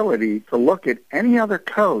the ability to look at any other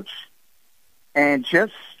coach and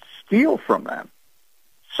just steal from them.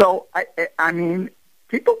 So, I mean,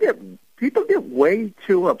 people get way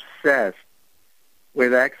too obsessed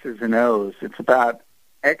with X's and O's. It's about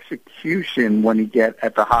execution when you get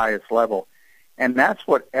at the highest level. And that's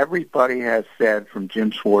what everybody has said from Jim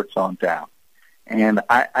Schwartz on down. And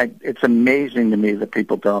it's amazing to me that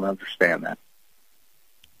people don't understand that.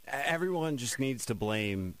 Everyone just needs to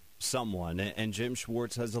blame someone. And Jim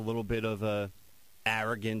Schwartz has a little bit of a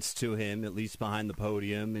arrogance to him, at least behind the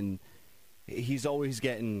podium. And he's always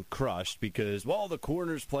getting crushed because, well, the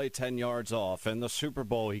corners play 10 yards off, and the Super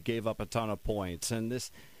Bowl he gave up a ton of points, and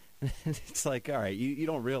this, it's like, all right, you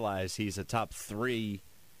don't realize he's a top 3,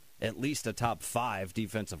 at least a top 5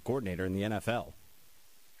 defensive coordinator in the NFL.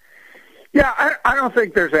 Yeah, I don't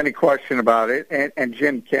think there's any question about it, and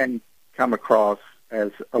Jim can come across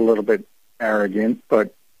as a little bit arrogant,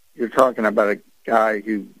 but you're talking about a guy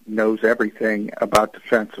who knows everything about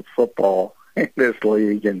defensive football in this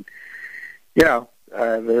league, and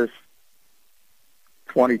there's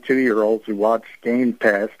 22-year-olds who watch Game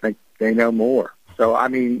Pass think they know more. So I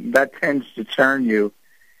mean, that tends to turn you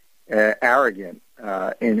arrogant,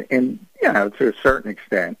 in to a certain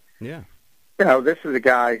extent. Yeah. This is a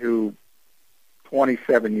guy who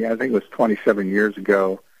 27 years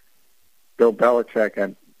ago, Bill Belichick,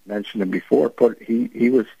 I mentioned him before, he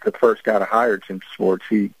was the first guy to hire Jim Schwartz.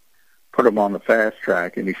 He put him on the fast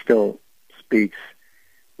track, and he still speaks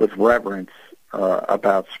with reverence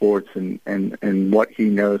about Schwartz and what he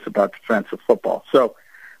knows about defensive football. So,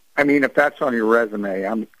 I mean, if that's on your resume,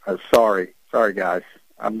 I'm sorry, guys.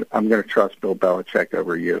 I'm going to trust Bill Belichick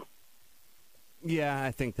over you. Yeah,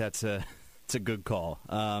 I think it's a good call.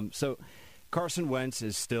 So Carson Wentz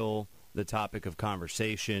is still the topic of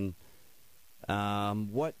conversation.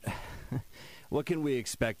 What can we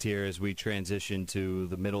expect here as we transition to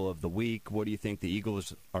the middle of the week? What do you think the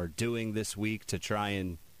Eagles are doing this week to try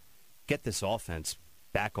and get this offense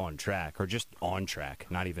back on track, or just on track,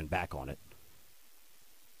 not even back on it?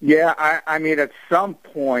 Yeah, I mean, at some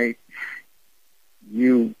point,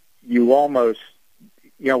 you almost,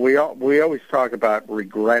 we always talk about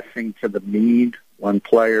regressing to the mean when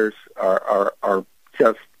players are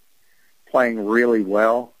just playing really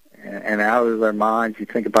well and out of their minds. You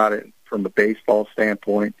think about it from a baseball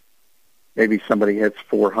standpoint. Maybe somebody hits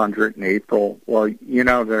 400 in April. Well,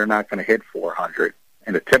 they're not going to hit 400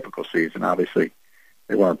 in a typical season. Obviously,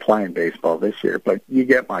 they weren't playing baseball this year, but you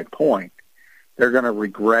get my point. They're going to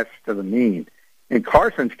regress to the mean. In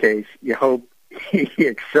Carson's case, you hope he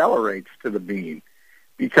accelerates to the mean,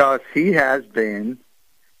 because he has been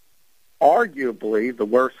arguably the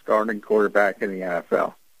worst starting quarterback in the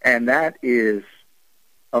NFL. And that is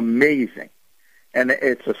amazing. And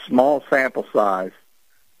it's a small sample size.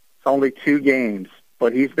 It's only 2 games,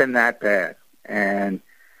 but he's been that bad. And,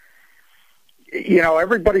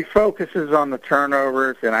 everybody focuses on the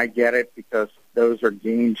turnovers, and I get it because those are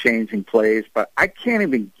game-changing plays, but I can't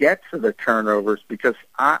even get to the turnovers because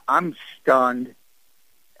I'm stunned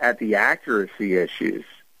at the accuracy issues,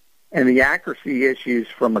 and the accuracy issues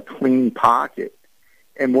from a clean pocket.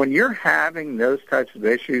 And when you're having those types of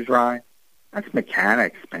issues, Ryan, that's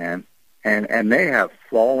mechanics, man, and they have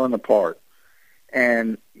fallen apart.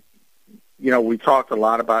 And, we talked a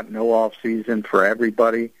lot about no off season for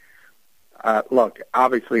everybody. Look,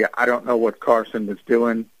 obviously, I don't know what Carson was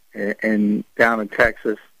doing down in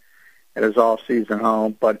Texas at his off-season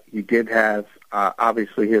home, but he did have,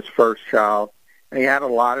 obviously, his first child, and he had a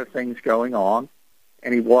lot of things going on,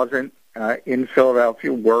 and he wasn't in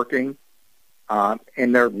Philadelphia working,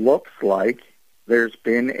 and there looks like there's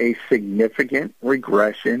been a significant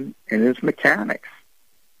regression in his mechanics,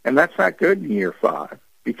 and that's not good in year 5,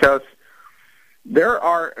 because there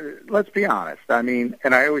are, let's be honest, I mean,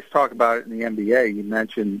 and I always talk about it in the NBA. You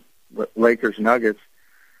mentioned Lakers Nuggets.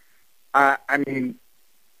 I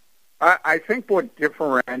think what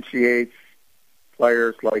differentiates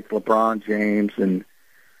players like LeBron James and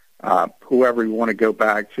whoever you want to go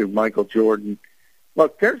back to, Michael Jordan,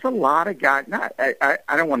 look, there's a lot of guys, I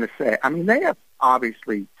don't want to say, I mean, they have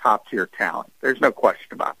obviously top-tier talent. There's no question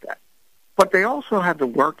about that. But they also have the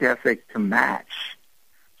work ethic to match.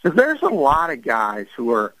 So there's a lot of guys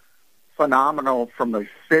who are phenomenal from a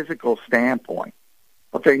physical standpoint,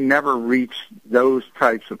 but they never reach those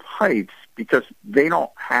types of heights because they don't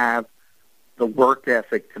have the work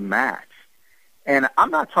ethic to match. And I'm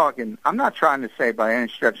not trying to say by any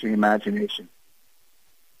stretch of the imagination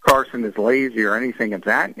Carson is lazy or anything of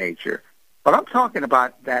that nature, but I'm talking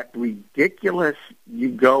about that ridiculous, you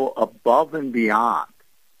go above and beyond.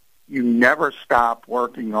 You never stop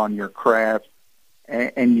working on your craft,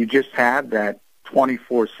 and you just have that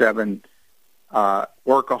 24/7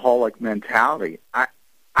 workaholic mentality. I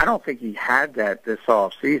don't think he had that this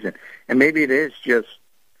off season, and maybe it is just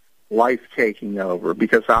life taking over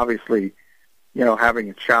because obviously, having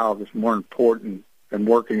a child is more important than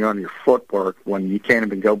working on your footwork when you can't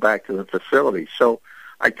even go back to the facility. So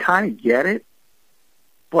I kind of get it,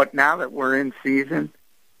 but now that we're in season,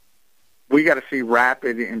 we got to see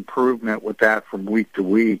rapid improvement with that from week to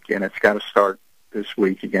week, and it's got to start this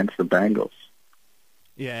week against the Bengals.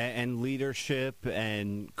 Yeah, and leadership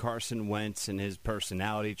and Carson Wentz and his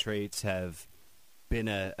personality traits have been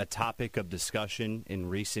a topic of discussion in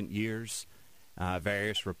recent years.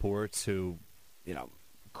 Various reports who,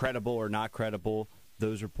 credible or not credible,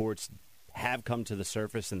 those reports have come to the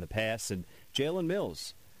surface in the past. And Jalen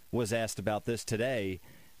Mills was asked about this today,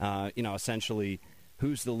 essentially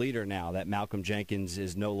who's the leader now that Malcolm Jenkins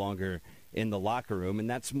is no longer in the locker room, and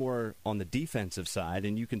that's more on the defensive side,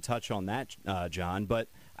 and you can touch on that, John, but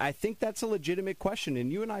I think that's a legitimate question,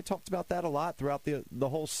 and you and I talked about that a lot throughout the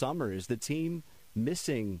whole summer. Is the team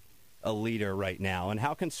missing a leader right now, and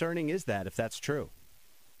how concerning is that if that's true?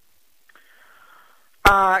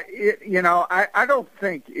 I don't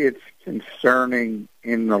think it's concerning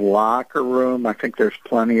in the locker room. I think there's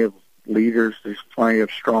plenty of leaders. There's plenty of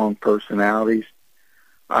strong personalities.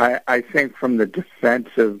 I think from the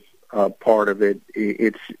defensive part of it,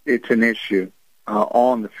 it's an issue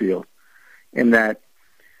on the field in that,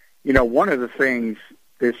 one of the things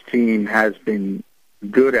this team has been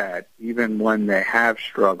good at, even when they have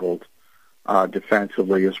struggled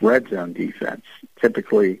defensively, is red zone defense.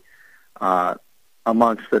 Typically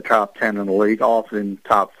amongst the top 10 in the league, often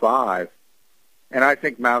top 5. And I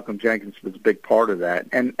think Malcolm Jenkins was a big part of that.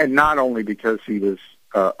 And not only because he was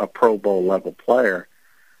a Pro Bowl level player,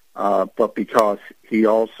 but because he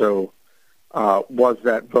also was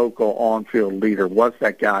that vocal on-field leader, was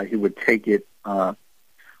that guy who would take it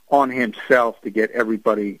on himself to get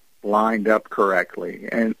everybody lined up correctly.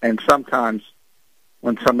 And sometimes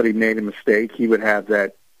when somebody made a mistake, he would have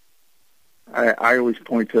that. I always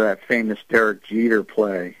point to that famous Derek Jeter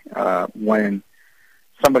play when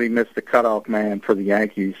somebody missed the cutoff man for the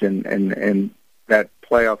Yankees and that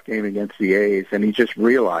playoff game against the A's, and he just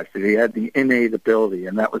realized that he had the innate ability,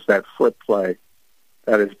 and that was that flip play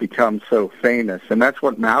that has become so famous. And that's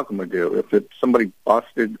what Malcolm would do. If somebody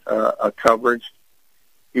busted a coverage,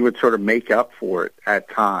 he would sort of make up for it at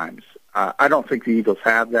times. I don't think the Eagles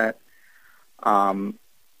have that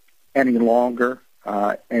any longer,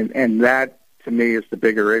 and that, to me, is the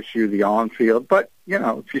bigger issue, the on-field. But,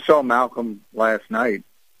 if you saw Malcolm last night,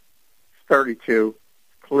 32,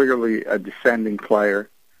 clearly a descending player.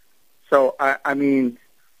 So, I mean,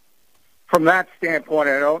 from that standpoint,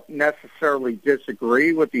 I don't necessarily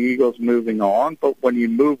disagree with the Eagles moving on, but when you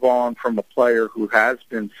move on from a player who has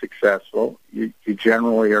been successful, you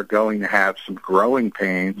generally are going to have some growing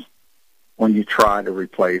pains when you try to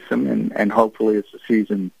replace him, and hopefully as the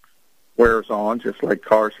season wears on, just like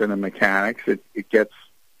Carson and mechanics, it gets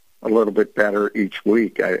a little bit better each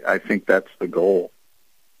week. I think that's the goal.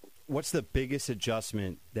 What's the biggest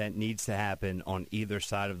adjustment that needs to happen on either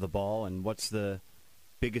side of the ball, and what's the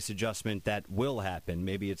biggest adjustment that will happen?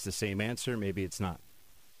 Maybe it's the same answer, maybe it's not.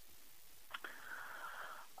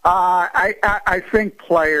 I think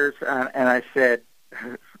players, and I said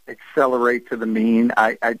accelerate to the mean.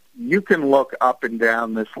 You can look up and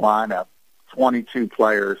down this lineup, 22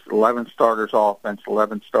 players, 11 starters offense,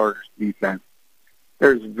 11 starters defense.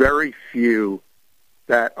 There's very few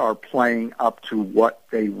that are playing up to what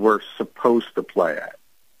they were supposed to play at.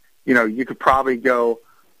 You could probably go,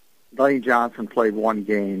 Lane Johnson played one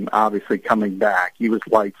game, obviously coming back. He was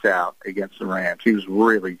lights out against the Rams. He was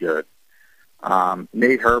really good.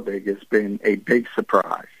 Nate Herbig has been a big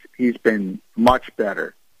surprise. He's been much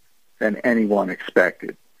better than anyone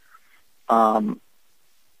expected.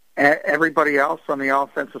 Everybody else on the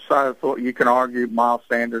offensive side of the ball, you can argue Miles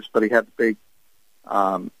Sanders, but he had the big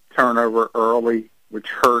turnover early, which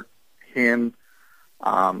hurt him.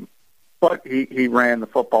 But he ran the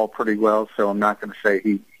football pretty well, so I'm not going to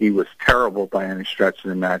say he was terrible by any stretch of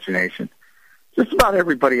the imagination. Just about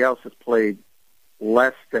everybody else has played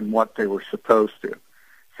less than what they were supposed to.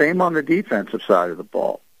 Same on the defensive side of the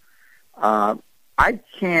ball. I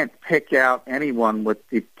can't pick out anyone with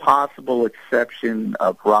the possible exception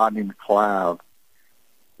of Rodney McLeod,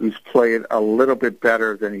 who's played a little bit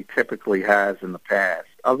better than he typically has in the past.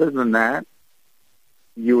 Other than that,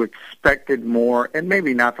 you expected more, and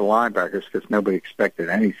maybe not the linebackers because nobody expected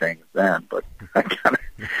anything then, but I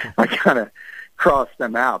kind of crossed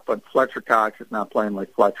them out. But Fletcher Cox is not playing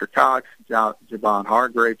like Fletcher Cox. Javon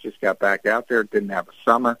Hargrave just got back out there, didn't have a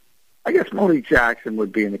summer. I guess Malik Jackson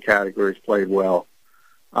would be in the category, he's played well.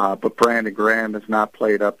 But Brandon Graham has not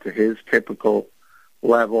played up to his typical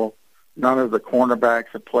level. None of the cornerbacks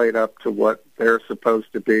have played up to what they're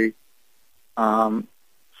supposed to be.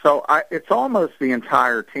 So it's almost the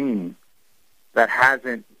entire team that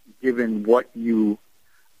hasn't given what you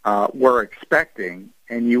were expecting,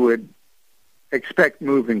 and you would expect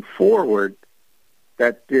moving forward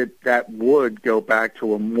that would go back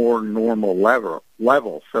to a more normal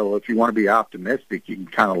level. So if you want to be optimistic, you can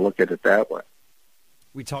kind of look at it that way.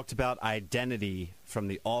 We talked about identity from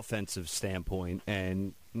the offensive standpoint,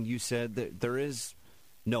 and you said that there is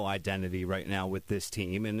no identity right now with this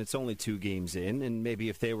team, and it's only 2 games in, and maybe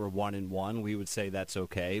if they were 1-1, we would say that's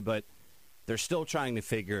okay, but they're still trying to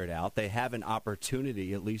figure it out. They have an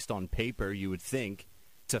opportunity, at least on paper, you would think,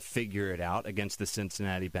 to figure it out against the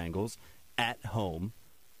Cincinnati Bengals at home.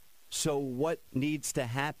 So what needs to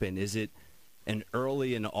happen? Is it an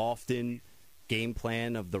early and often game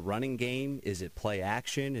plan of the running game? Is it play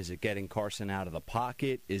action? Is it getting Carson out of the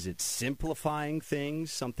pocket? Is it simplifying things,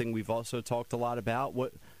 something we've also talked a lot about?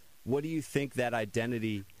 What do you think that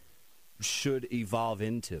identity should evolve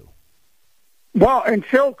into? Well,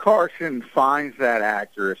 until Carson finds that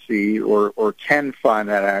accuracy or can find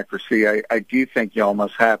that accuracy, I do think you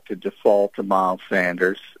almost have to default to Miles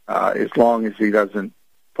Sanders as long as he doesn't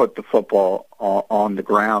put the football on the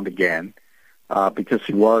ground again. Because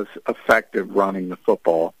he was effective running the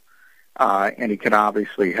football, and he can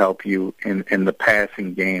obviously help you in the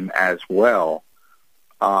passing game as well.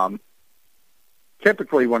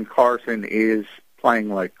 Typically, when Carson is playing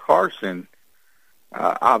like Carson,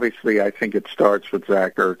 obviously I think it starts with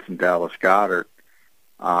Zach Ertz and Dallas Goedert,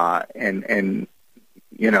 and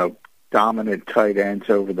dominant tight ends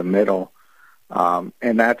over the middle,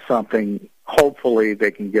 and that's something hopefully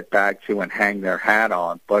they can get back to and hang their hat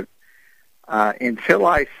on, but until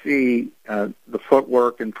I see the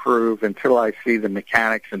footwork improve, until I see the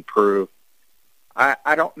mechanics improve,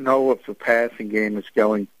 I don't know if the passing game is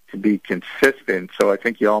going to be consistent. So I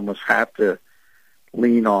think you almost have to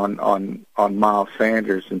lean on Miles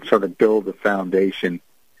Sanders and sort of build the foundation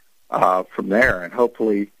from there. And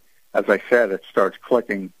hopefully, as I said, it starts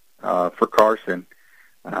clicking for Carson,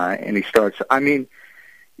 and he starts. I mean,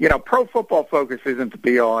 Pro Football Focus isn't the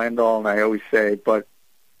be-all, end-all, and I always say, but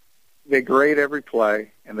they grade every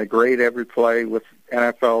play, and they grade every play with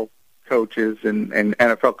NFL coaches, and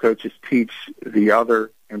NFL coaches teach the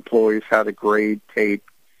other employees how to grade tape.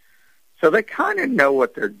 So they kind of know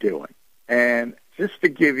what they're doing. And just to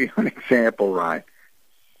give you an example, Ryan,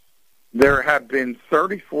 there have been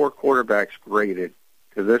 34 quarterbacks graded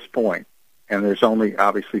to this point, and there's only,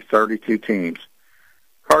 obviously, 32 teams.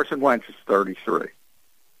 Carson Wentz is 33.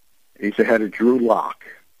 He's ahead of Drew Lock,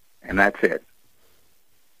 and that's it.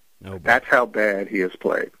 That's how bad he has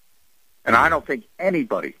played. And I don't think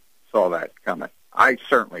anybody saw that coming. I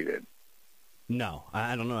certainly did. No,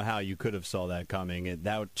 I don't know how you could have saw that coming.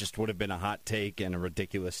 That just would have been a hot take and a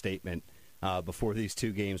ridiculous statement before these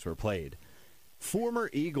 2 games were played.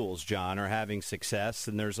 Former Eagles, John, are having success,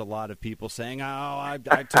 and there's a lot of people saying, I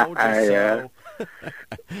told you so.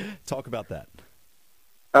 Talk about that.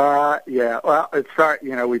 Yeah, well,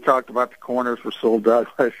 we talked about the corners. Rasul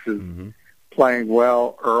Douglas is playing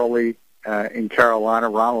well early in Carolina.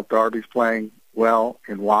 Ronald Darby's playing well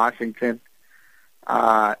in Washington.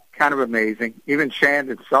 Kind of amazing. Even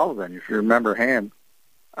Shandon Sullivan, if you remember him,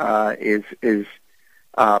 is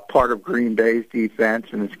part of Green Bay's defense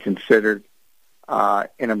and is considered an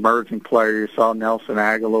emerging player. You saw Nelson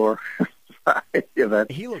Aguilar.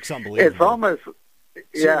 He looks unbelievable. It's almost,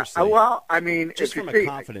 seriously. Well, I mean, just from a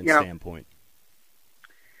confidence standpoint.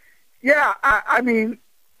 Yeah, I mean,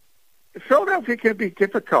 Philadelphia can be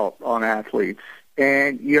difficult on athletes,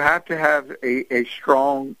 and you have to have a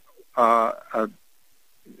strong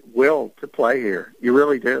will to play here. You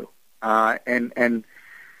really do. And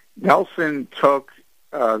Nelson took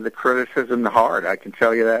the criticism to heart. I can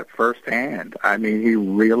tell you that firsthand. I mean, he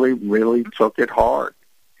really, really took it hard,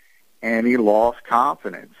 and he lost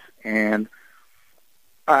confidence. And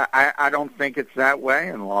I don't think it's that way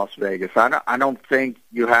in Las Vegas. I don't think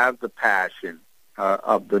you have the passion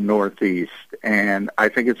of the Northeast, and I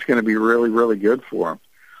think it's going to be really, really good for him.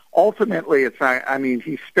 Ultimately,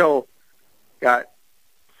 he's still got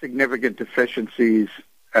significant deficiencies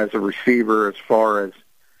as a receiver as far as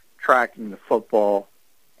tracking the football,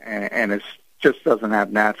 and it just doesn't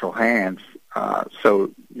have natural hands,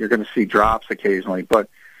 so you're going to see drops occasionally. But,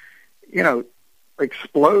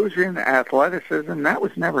 explosion, athleticism, that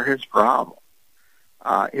was never his problem.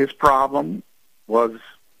 His problem was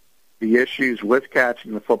the issues with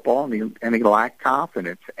catching the football, and he lacked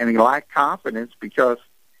confidence. And he lacked confidence because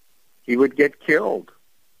he would get killed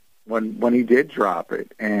when he did drop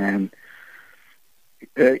it. And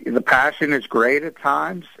the passion is great at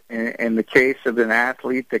times. In the case of an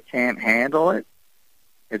athlete that can't handle it,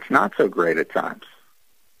 it's not so great at times.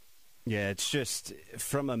 Yeah, it's just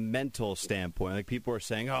from a mental standpoint. Like people are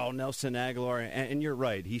saying, oh, Nelson Aguilar, and you're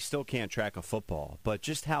right, he still can't track a football. But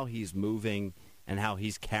just how he's moving and how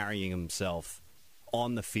he's carrying himself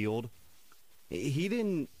on the field, he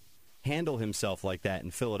didn't handle himself like that in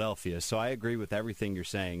Philadelphia. So I agree with everything you're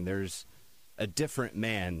saying. There's a different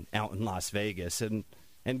man out in Las Vegas, and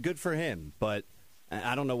good for him. But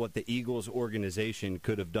I don't know what the Eagles organization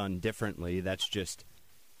could have done differently. That's just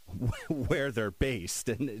where they're based,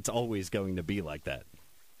 and it's always going to be like that.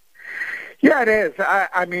 Yeah, it is.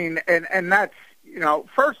 I mean, and that's,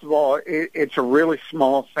 first of all, it's a really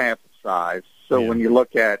small sample size. So when you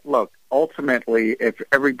look, ultimately, if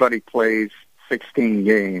everybody plays 16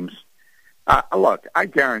 games, I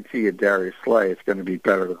guarantee you Darius Slay is going to be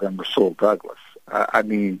better than Rasul Douglas. I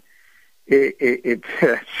mean, it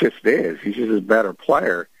just is. He's just a better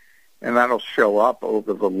player, and that'll show up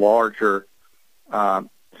over the larger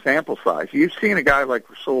sample size. You've seen a guy like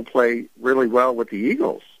Rasul play really well with the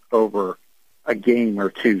Eagles over a game or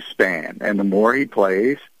two span, and the more he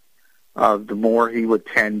plays, the more he would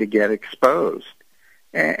tend to get exposed.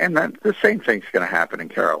 And then the same thing's going to happen in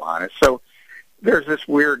Carolina. So there's this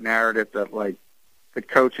weird narrative that, like, the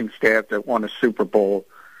coaching staff that won a Super Bowl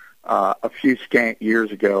a few scant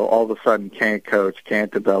years ago all of a sudden can't coach,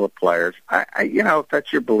 can't develop players. If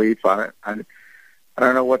that's your belief on it, I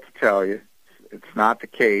don't know what to tell you. It's not the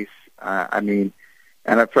case. I mean,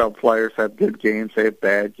 NFL players have good games, they have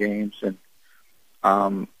bad games, and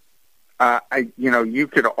you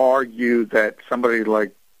could argue that somebody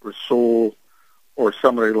like Rasul or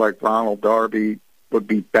somebody like Ronald Darby would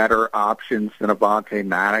be better options than Avonte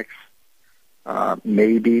Maddox,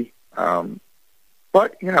 maybe.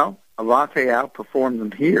 But, Avonte outperformed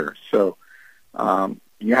them here, so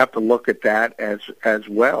you have to look at that as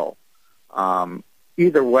well.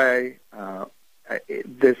 Either way,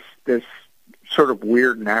 this sort of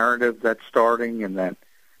weird narrative that's starting, and that,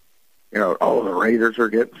 the Raiders are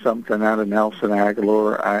getting something out of Nelson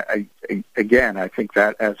Aguilar. I think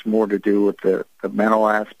that has more to do with the mental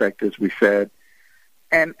aspect, as we said.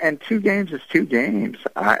 And 2 games is 2 games.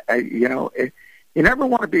 You never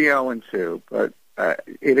want to be 0-2, but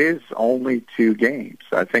it is only 2 games.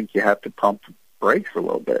 I think you have to pump the brakes a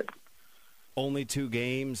little bit. Only 2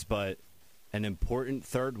 games, but an important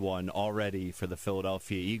third one already for the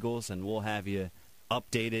Philadelphia Eagles, and we'll have you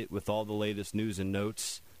updated with all the latest news and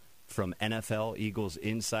notes from NFL Eagles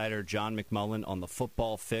insider John McMullen on the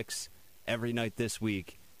Football Fix every night this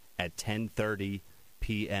week at 10:30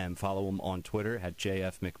 p.m. Follow him on Twitter at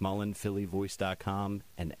JFMcMullen, PhillyVoice.com,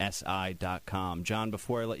 and SI.com. John,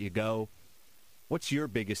 before I let you go, what's your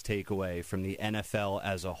biggest takeaway from the NFL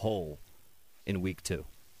as a whole in Week 2?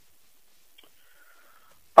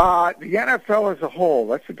 The NFL as a whole,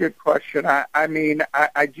 that's a good question.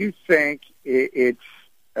 I do think it's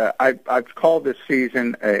I've called this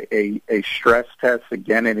season a stress test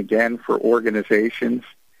again and again for organizations,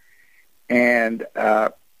 and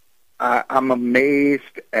I'm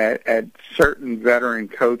amazed at certain veteran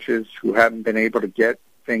coaches who haven't been able to get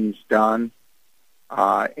things done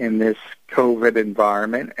in this COVID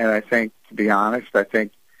environment. And I think, to be honest, I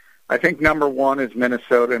think number one is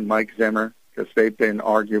Minnesota and Mike Zimmer, because they've been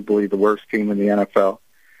arguably the worst team in the NFL.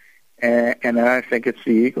 And then I think it's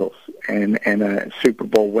the Eagles and a Super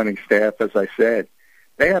Bowl winning staff, as I said.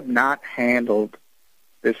 They have not handled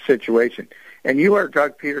this situation. And you heard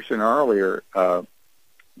Doug Peterson earlier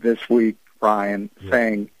this week, Ryan,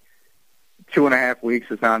 saying 2.5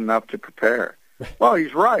 weeks is not enough to prepare. Well,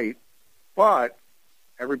 he's right, but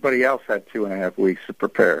everybody else had 2.5 weeks to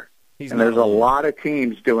prepare. And there's a lot of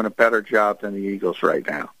teams doing a better job than the Eagles right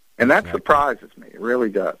now. And that surprises me. It really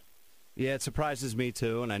does. Yeah, it surprises me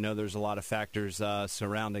too, and I know there's a lot of factors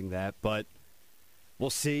surrounding that, but we'll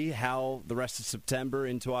see how the rest of September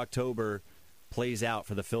into October plays out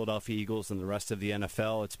for the Philadelphia Eagles and the rest of the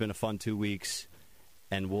NFL. It's been a fun 2 weeks,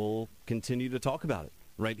 and we'll continue to talk about it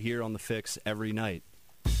right here on The Fix every night,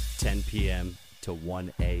 10 p.m. to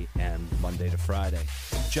 1 a.m., Monday to Friday.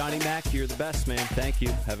 Johnny Mack, you're the best, man. Thank you.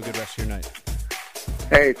 Have a good rest of your night.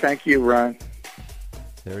 Hey, thank you, Ron.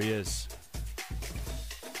 There he is.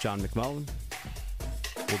 John McMullen.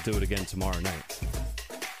 We'll do it again tomorrow night.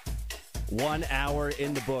 1 hour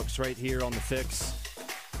in the books right here on The Fix.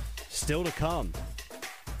 Still to come.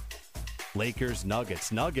 Lakers,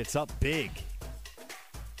 Nuggets. Nuggets up big.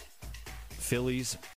 Phillies